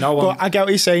easy. No one. But I get what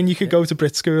you're saying. You could go to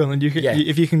Brit school and you could,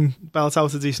 if you can belt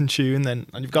out a decent tune, then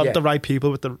and you've got the right people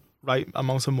with the right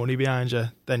amount of money behind you,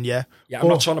 then yeah. Yeah, I'm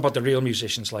not talking about the real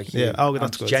musicians like you. Yeah, oh,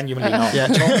 that's good. Genuinely not. Yeah.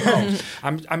 I'm talking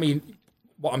about, I mean,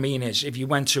 what I mean is, if you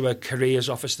went to a careers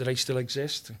office, do they still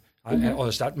exist? Or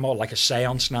is that more like a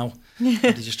seance now?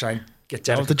 They just try and get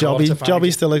down. The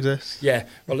jobby still exists. Yeah,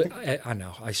 well, I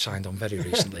know. I signed on very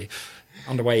recently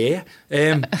on the way here.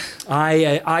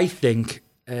 I think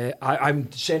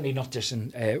I'm certainly not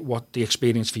dissing what the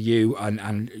experience for you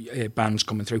and bands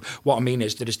coming through. What I mean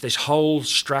is there is this whole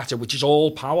strata which is all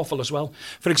powerful as well.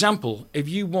 For example, if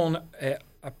you won a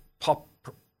pop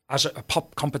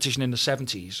competition in the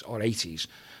 70s or 80s,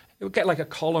 it would get like a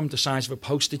column the size of a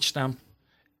postage stamp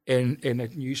in a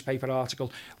newspaper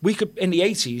article. We could, in the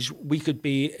 80s, we could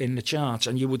be in the charts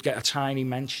and you would get a tiny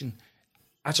mention.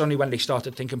 That's only when they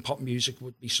started thinking pop music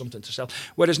would be something to sell.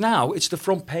 Whereas now, it's the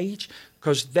front page,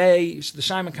 because the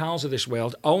Simon Cowells of this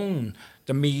world own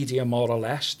the media more or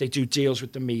less. They do deals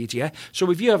with the media.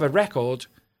 So if you have a record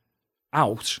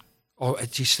out, or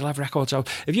do you still have records out?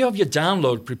 If you have your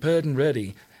download prepared and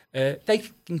ready, they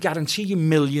can guarantee you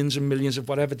millions and millions of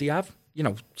whatever they have. You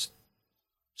know,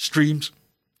 streams.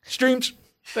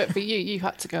 But for you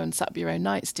had to go and set up your own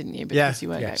nights, didn't you? Because you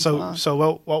weren't getting far.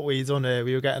 So what we done,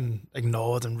 we were getting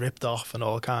ignored and ripped off and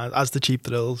all kinds, as the cheap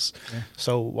thrills. Yeah.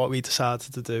 So what we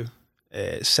decided to do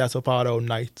is set up our own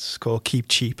nights called Keep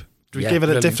Cheap. We give it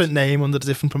a different name under the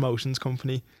different promotions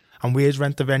company. And we'd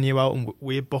rent the venue out and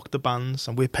we'd book the bands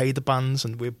and we'd pay the bands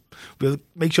and we'll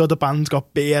make sure the bands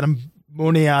got beer and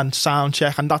money and sound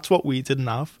check, and that's what we didn't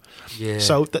have. Yeah.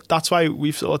 So that's why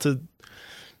we've sort of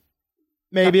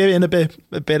maybe in a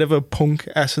bit of a punk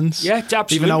essence. Yeah,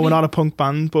 absolutely. Even though we're not a punk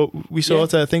band, but we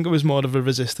sort of think it was more of a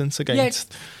resistance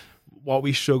against what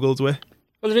we struggled with.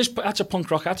 Well, that's a punk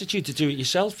rock attitude to do it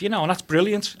yourself, you know, and that's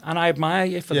brilliant, and I admire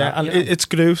you for that. Yeah, and it's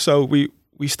grew. So we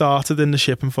started in the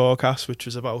Shipping Forecast, which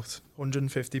was about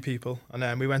 150 people, and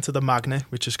then we went to the Magnet,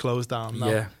 which is closed down now.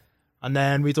 Yeah. And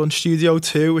then we done Studio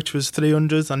 2, which was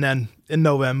 300. And then in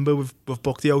November, we've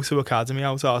booked the O2 Academy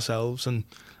out ourselves. And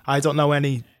I don't know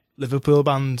any Liverpool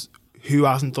band who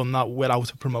hasn't done that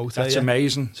without a promoter. That's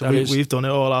amazing. So we've done it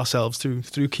all ourselves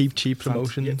through Keep Cheap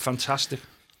promotion. Yeah, fantastic.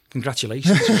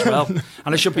 Congratulations as well.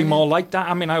 And it should be more like that.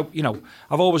 I mean, I've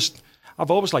always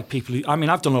liked people who, I mean,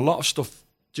 I've done a lot of stuff,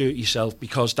 do it yourself,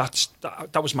 because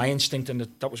that was my instinct, and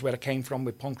that was where it came from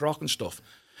with punk rock and stuff.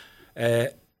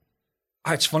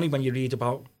 It's funny when you read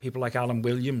about people like Alan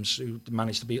Williams, who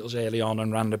managed the Beatles early on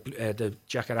and ran the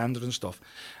Jacaranda and stuff,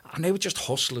 and they were just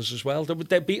hustlers as well. The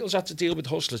Beatles had to deal with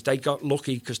hustlers. They got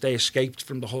lucky because they escaped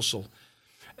from the hustle.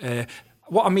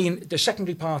 What I mean, the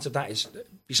secondary part of that is,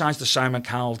 besides the Simon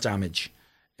Cowell damage,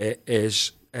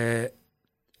 is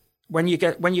when you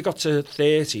got to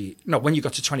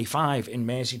 25 in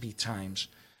Merseybeat times,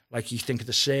 like you think of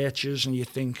the Searchers and you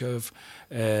think of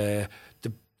the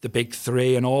Big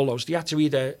Three and all those, they had to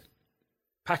either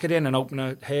pack it in and open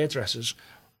a hairdresser's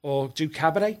or do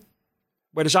cabaret.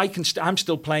 Whereas I'm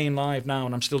still playing live now,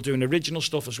 and I'm still doing original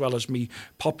stuff as well as me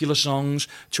popular songs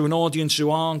to an audience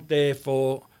who aren't there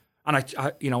for. And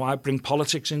I bring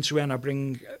politics into it, and I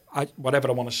bring whatever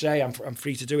I want to say. I'm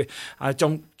free to do it. I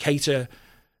don't cater,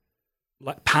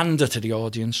 like, pander to the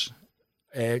audience.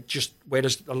 Just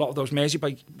whereas a lot of those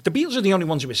Merseybeat, the Beatles are the only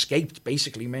ones who escaped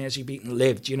basically Merseybeat and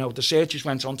lived. You know, the Searchers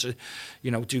went on to,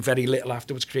 do very little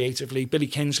afterwards creatively. Billy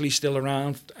Kinsley's still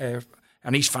around,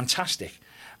 and he's fantastic.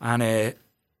 And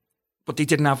but they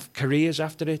didn't have careers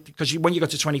after it, because when you got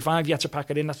to 25, you had to pack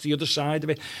it in. That's the other side of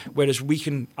it. Whereas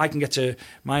I can get to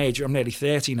my age. I'm nearly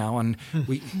 30 now, and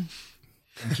we.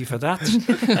 Thank you for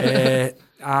that.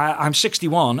 I'm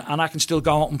 61 and I can still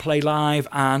go out and play live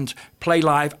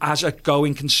as a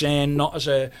going concern, not as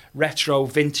a retro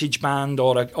vintage band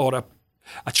or a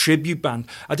tribute band.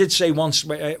 I did say once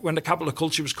when the Capital of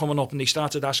Culture was coming up and they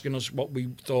started asking us what we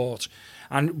thought,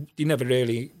 and they never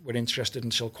really were interested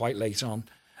until quite late on.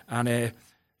 And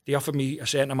they offered me a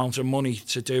certain amount of money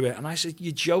to do it. And I said,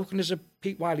 you're joking, there's a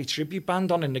Pete Wylie tribute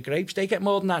band on in the Grapes. They get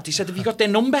more than that. He said, have you got their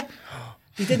number?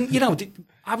 He didn't,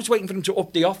 I was waiting for them to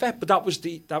up the offer, but that was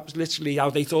literally how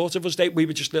they thought of us. We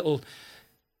were just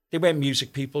they weren't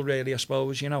music people really, I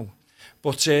suppose,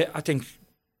 But I think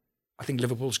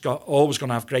Liverpool's always going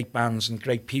to have great bands and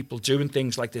great people doing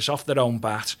things like this off their own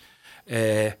bat.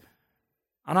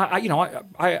 And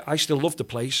I still love the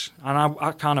place, and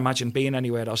I can't imagine being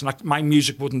anywhere else. And my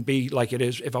music wouldn't be like it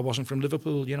is if I wasn't from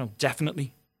Liverpool,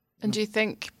 definitely. And do you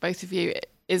think, both of you,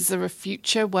 is there a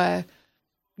future where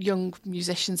young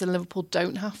musicians in Liverpool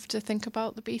don't have to think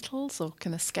about the Beatles or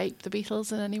can escape the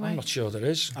Beatles in any way? I'm not sure there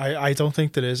is. I don't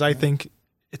think there is. I think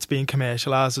it's being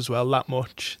commercialised as well that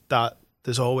much that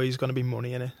there's always going to be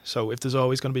money in it. So if there's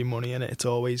always going to be money in it, it's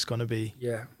always going to be...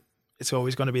 Yeah. It's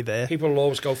always going to be there. People will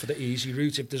always go for the easy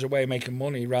route if there's a way of making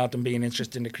money rather than being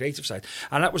interested in the creative side.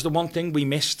 And that was the one thing we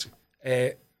missed.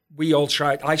 We all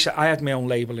tried. I had my own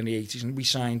label in the 80s, and we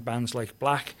signed bands like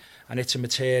Black and It's a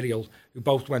Material, who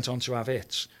both went on to have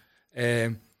hits,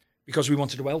 because we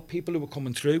wanted to help people who were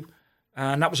coming through.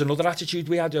 And that was another attitude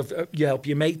we had of you help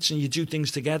your mates and you do things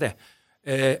together.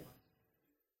 The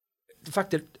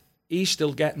fact that he's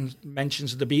still getting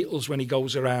mentions of the Beatles when he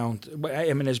goes around,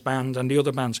 him and his band and the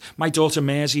other bands. My daughter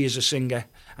Maisie is a singer,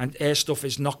 and her stuff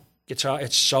is not guitar,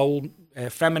 it's soul,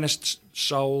 feminist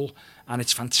soul, and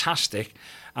it's fantastic.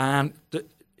 And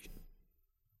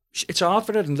it's hard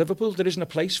for her in Liverpool. There isn't a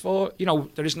place for,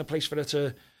 there isn't a place for her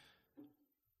to...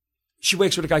 She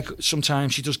works with a guy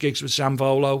sometimes, she does gigs with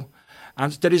Zambolo,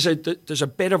 and there's a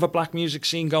bit of a black music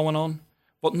scene going on,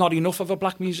 but not enough of a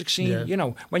black music scene.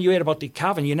 Yeah. When you hear about the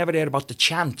Cavern, you never hear about the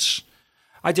Chants.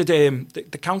 I did,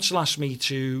 the council asked me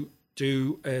to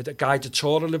do the guided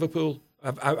tour of Liverpool,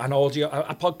 an audio,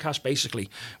 a podcast basically,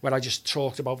 where I just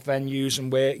talked about venues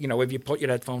and where, if you put your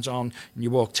headphones on and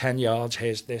you walk 10 yards,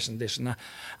 here's this and this and that.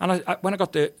 And when I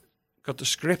got the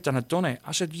script and I'd done it,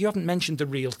 I said, you haven't mentioned the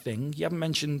real thing. You haven't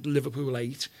mentioned Liverpool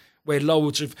 8. Where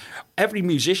loads of every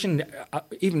musician,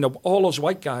 even though all those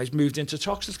white guys moved into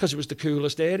Toxteth because it was the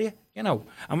coolest area, and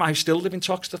I still live in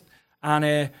Toxteth,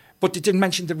 and but they didn't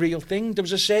mention the real thing. There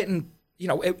was a certain,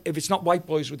 if it's not white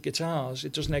boys with guitars,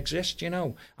 it doesn't exist,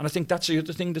 and I think that's the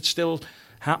other thing that still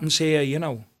happens here,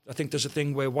 I think there's a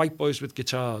thing where white boys with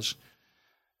guitars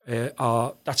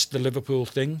that's the Liverpool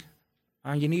thing,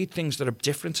 and you need things that are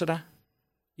different to that.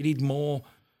 You need more.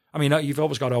 I mean, you've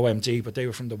always got OMD, but they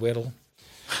were from the Whittle.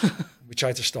 We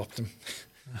tried to stop them.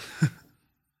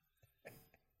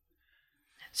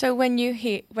 So when you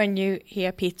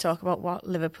hear Pete talk about what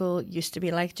Liverpool used to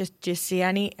be like, do you see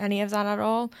any of that at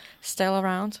all still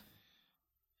around?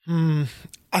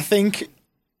 I think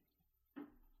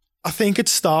it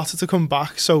started to come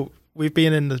back. So we've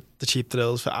been in the Cheap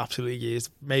Thrills for absolutely years,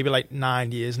 maybe like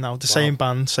 9 years now. The same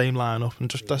band, same lineup, and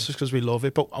that's just because we love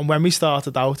it. But when we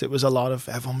started out, it was a lot of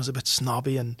everyone was a bit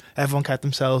snobby and everyone kept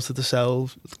themselves to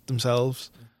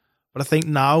themselves. But I think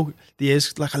now there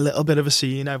is like a little bit of a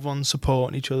scene. Everyone's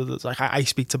supporting each other. It's like I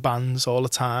speak to bands all the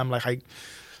time. Like I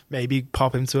maybe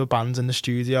pop into a band in the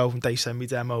studio and they send me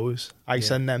demos. I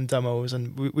send them demos,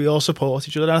 and we all support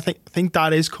each other. And I think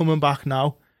that is coming back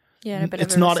now. Yeah, but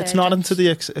it's not into the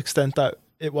extent that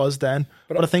it was then,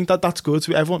 but I think that's good.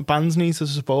 Bands need to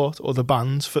support other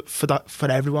bands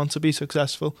for everyone to be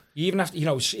successful. You even have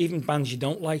to, even bands you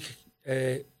don't like,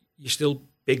 you still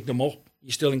big them up.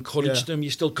 You still encourage them.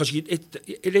 You still, because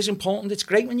it is important. It's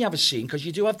great when you have a scene because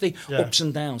you do have the ups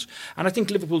and downs. And I think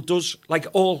Liverpool does, like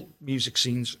all music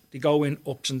scenes, they go in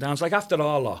ups and downs. Like after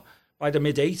Arla, by the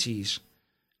mid '80s,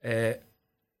 there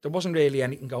wasn't really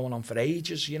anything going on for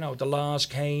ages. The Lars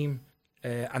came,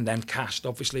 and then Cast,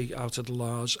 obviously, out of the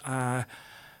Lars.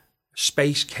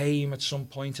 Space came at some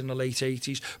point in the late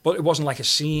 80s, but it wasn't like a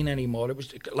scene anymore. It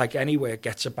was like anywhere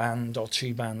gets a band or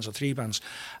two bands or three bands.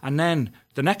 And then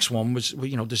the next one was, the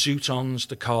Zootons,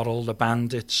 the Coral, the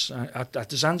Bandits, at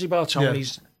the Zanzibar,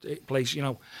 Tony's place,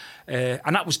 and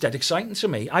that was dead exciting to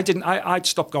me. I'd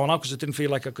stopped going out because I didn't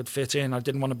feel like I could fit in. I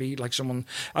didn't want to be like someone.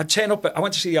 I'd turn up, I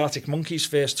went to see the Arctic Monkeys'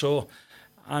 first tour,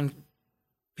 and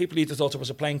people either thought I was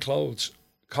a plainclothes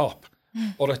cop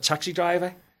or a taxi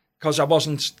driver. Because I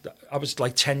was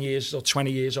like 10 years or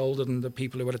 20 years older than the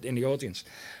people who were in the audience.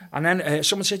 And then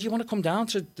someone said, you want to come down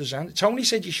to the Zanzibar? Tony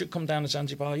said you should come down to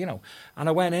Zanzibar, And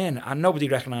I went in and nobody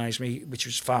recognised me, which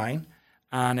was fine.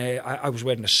 And I was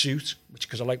wearing a suit,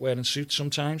 because I like wearing suits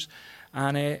sometimes.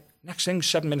 And next thing,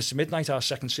 7 minutes to midnight, our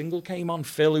second single came on.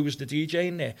 Phil, who was the DJ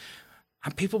in there.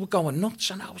 And people were going nuts.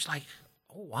 And I was like,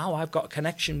 oh wow, I've got a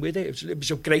connection with it. It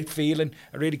was a great feeling,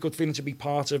 a really good feeling to be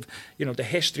part of, the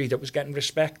history that was getting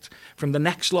respect from the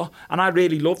next lot. And I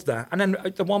really loved that. And then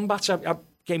the Wombats, I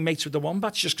became mates with the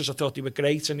Wombats just because I thought they were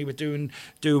great and they were doing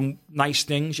nice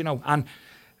things, and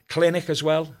Clinic as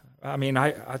well. I mean,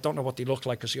 I don't know what they look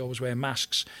like because they always wear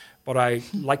masks, but I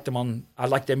like them I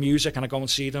like their music and I go and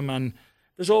see them, and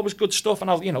there's always good stuff.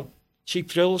 And Cheap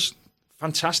Thrills,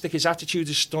 fantastic. His attitude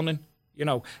is stunning.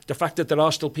 The fact that there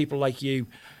are still people like you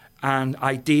and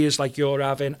ideas like you're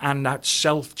having, and that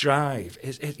self-drive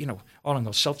is,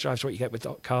 self-drive's what you get with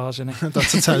cars, isn't it?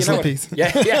 That's a Tesla, Pete.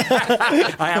 Yeah.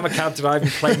 I am a cab driving,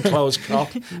 plainclothes cop,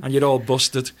 and you're all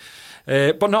busted.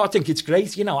 But no, I think it's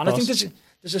great, and I think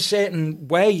there's a certain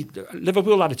way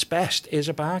Liverpool at its best is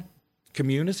about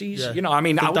communities. Yeah. I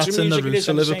mean, out that's of in the music, roots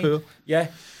of Liverpool. Yeah.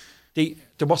 The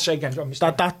what say again?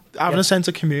 That having a sense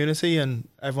of community and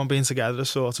everyone being together is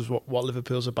sort of what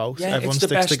Liverpool's about. Yeah, Everyone it's the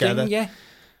sticks best together. thing, yeah.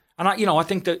 And I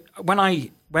think that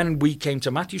when we came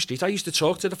to Matthew Street, I used to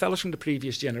talk to the fellas from the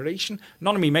previous generation.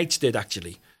 None of my mates did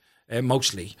actually,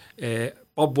 mostly.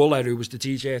 Bob Wooler, who was the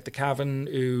DJ at the Cavern,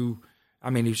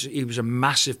 he was a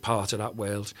massive part of that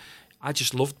world. I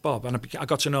just loved Bob, and I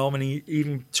got to know him, and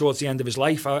even towards the end of his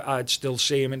life, I'd still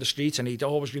see him in the streets, and he'd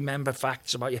always remember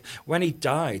facts about you. When he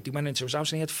died, he went into his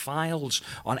house and he had files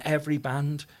on every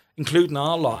band, including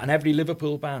our lot, and every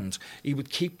Liverpool band. He would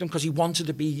keep them because he wanted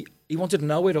to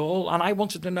know it all, and I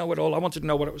wanted to know it all. I wanted to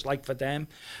know what it was like for them.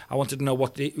 I wanted to know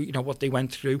what they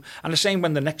went through. And the same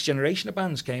when the next generation of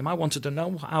bands came, I wanted to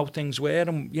know how things were,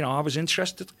 and I was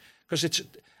interested because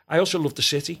I also love the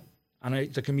city.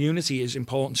 And the community is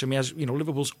important to me. As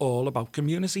Liverpool's all about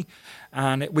community,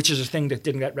 and which is a thing that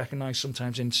didn't get recognised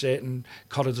sometimes in certain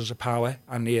corridors of power,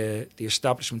 and the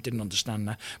establishment didn't understand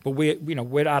that. But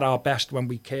we're at our best when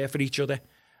we care for each other,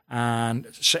 and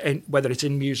whether it's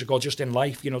in music or just in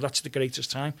life, that's the greatest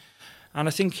time. And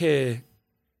I think, I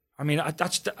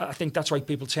think that's why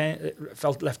people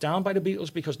felt left down by the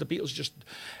Beatles, because the Beatles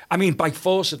by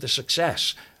force of the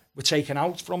success, were taken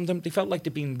out from them. They felt like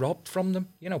they'd been robbed from them.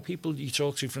 People you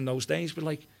talk to from those days were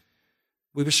like,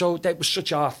 that was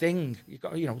such our thing.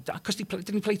 Because they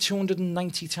didn't play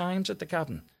 290 times at the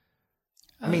Cavern.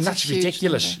 That's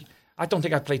ridiculous. Number. I don't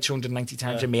think I played 290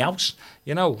 times in my house.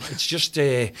 It's just...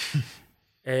 and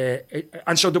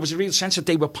so there was a real sense that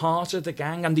they were part of the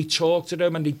gang, and they talked to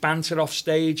them and they bantered off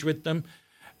stage with them.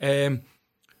 And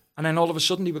then all of a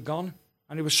sudden they were gone.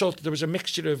 And there was a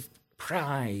mixture of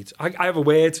pride. I have a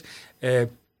word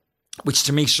which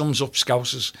to me sums up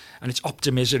Scousers, and it's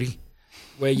optimisery,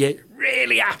 where you're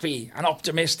really happy and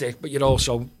optimistic, but you're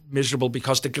also miserable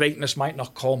because the greatness might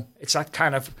not come. It's that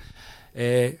kind of...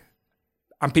 and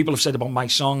people have said about my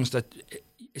songs that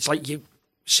it's like you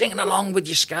singing along with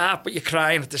your scarf, but you're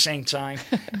crying at the same time.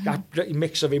 That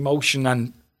mix of emotion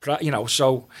and...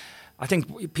 so I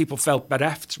think people felt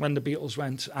bereft when the Beatles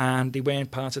went, and they weren't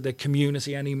part of the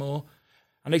community anymore.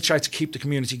 And they tried to keep the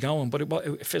community going, but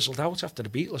it fizzled out after the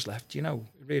Beatles left. It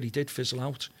really did fizzle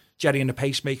out. Jerry and the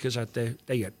Pacemakers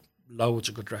they had loads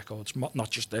of good records, not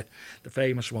just the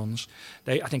famous ones.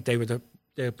 I think they'll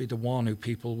be the one who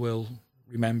people will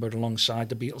remember alongside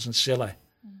the Beatles and Scylla.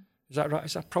 Is that right?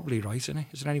 Is that probably right, isn't it?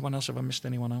 Is there anyone else? Have I missed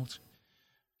anyone out?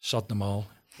 Sod them all.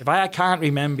 If I can't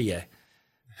remember you,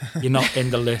 you're not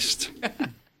in the list.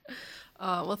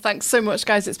 Oh, well, thanks so much,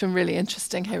 guys. It's been really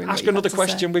interesting hearing Ask another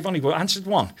question. We've only answered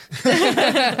one.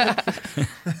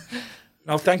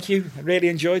 No, thank you. I really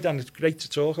enjoyed that. And it's great to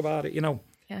talk about it,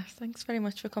 Yeah, thanks very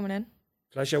much for coming in.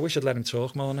 Pleasure. I wish I'd let him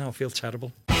talk more now. I feel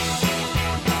terrible.